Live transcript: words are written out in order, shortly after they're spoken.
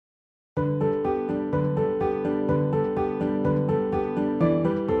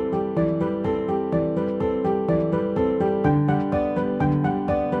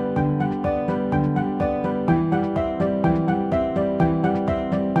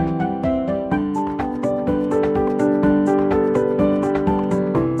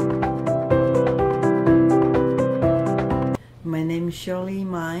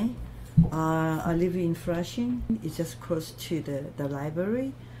live in Flushing. It's just close to the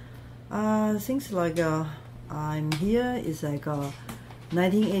library. Things like I'm here is like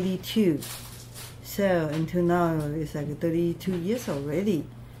 1982. So until now it's like 32 years already.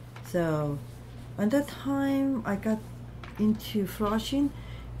 So at that time I got into Flushing.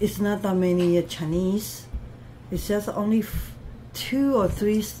 It's not that many Chinese. It's just only 2 or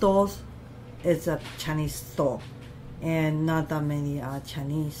 3 stores. It's a Chinese store, and not that many are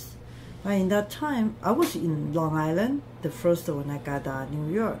Chinese. But in that time, I was in Long Island, the first when I got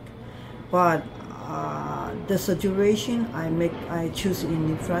New York. But the situation I choose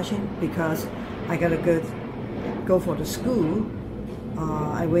in Flushing because I gotta go for the school.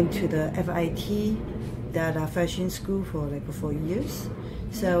 I went to the FIT, that fashion school for like 4 years.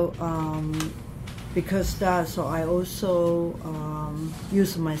 So because that, so I also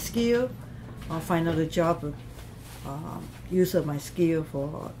use my skill. I'll find out a job, use my skill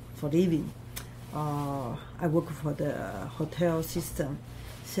for living. I work for the hotel system.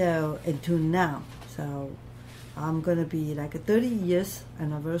 So until now, so I'm gonna be like a 30 years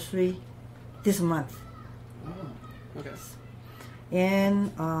anniversary this month. Oh, okay.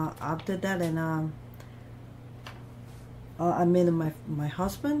 And after that, and I met my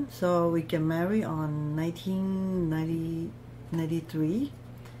husband, so we get married on 1993.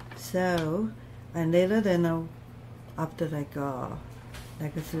 So, and later then after like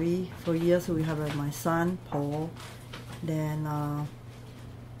 3-4 years, we have my son Paul. Then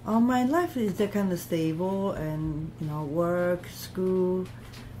my life is that kind of stable, and work, school,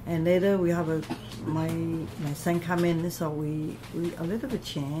 and later we have my son come in, so we a little bit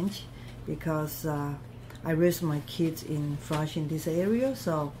change because I raised my kids in Flushing, this area.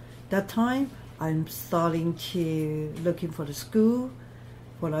 So that time I'm starting to looking for the school,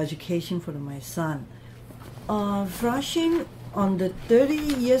 for the education for my son. Flushing on the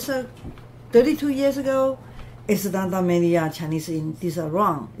 32 years ago, it's not that many Chinese in this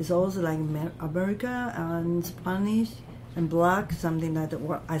around. It's also like America and Spanish and black, something like that.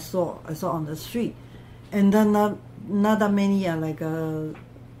 What I saw on the street, and then not that many like the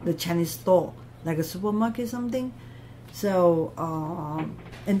Chinese store, like a supermarket something. So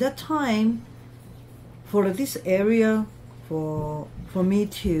at that time, for this area, for me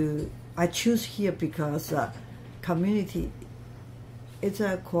to, I choose here because community, it's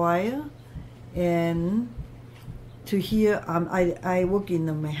a quiet, and to here I work in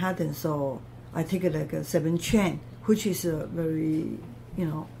Manhattan, so I take it like a 7 train, which is very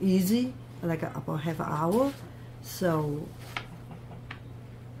easy, like about half an hour. So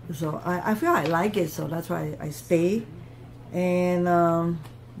I feel I like it, so that's why I stay. And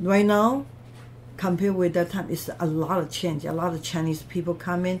right now, compared with that time, it's a lot of change. A lot of Chinese people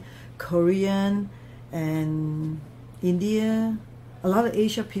come in, Korean and India, a lot of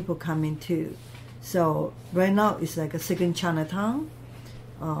Asia people come in too. So right now it's like a second Chinatown.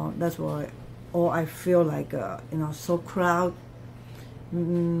 That's why, or I feel like so crowded.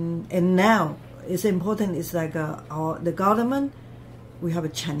 And now it's important. It's like the government, we have a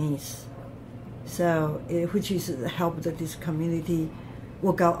Chinese, so which is help this community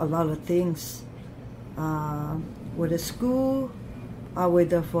work out a lot of things. With the school,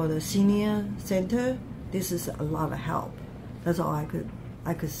 for the senior center, this is a lot of help. That's all I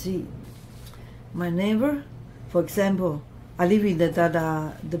could see. My neighbor, for example, I live in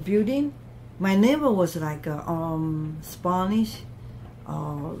the building. My neighbor was like Spanish,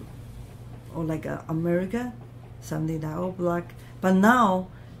 or like America, something like all black. But now,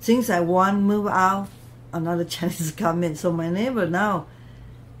 since I want move out, another Chinese come in. So my neighbor now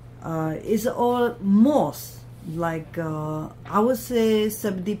is almost like I would say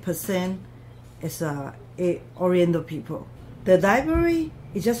 70% is Oriental people. The library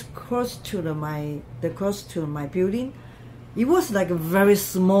is just close to my building. It was like a very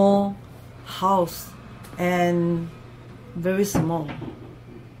small house, and very small.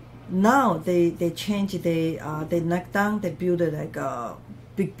 Now they change. They knock down. They build like a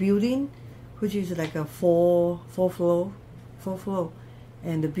big building, which is like a four floor,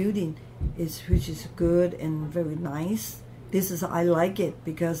 and the building which is good and very nice. I like it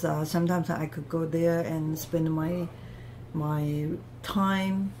because sometimes I could go there and spend my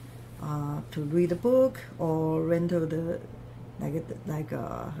time to read a book or rent like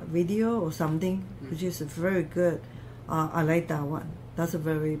a video or something, which is very good. I like that one. That's a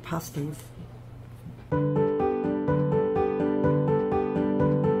very positive.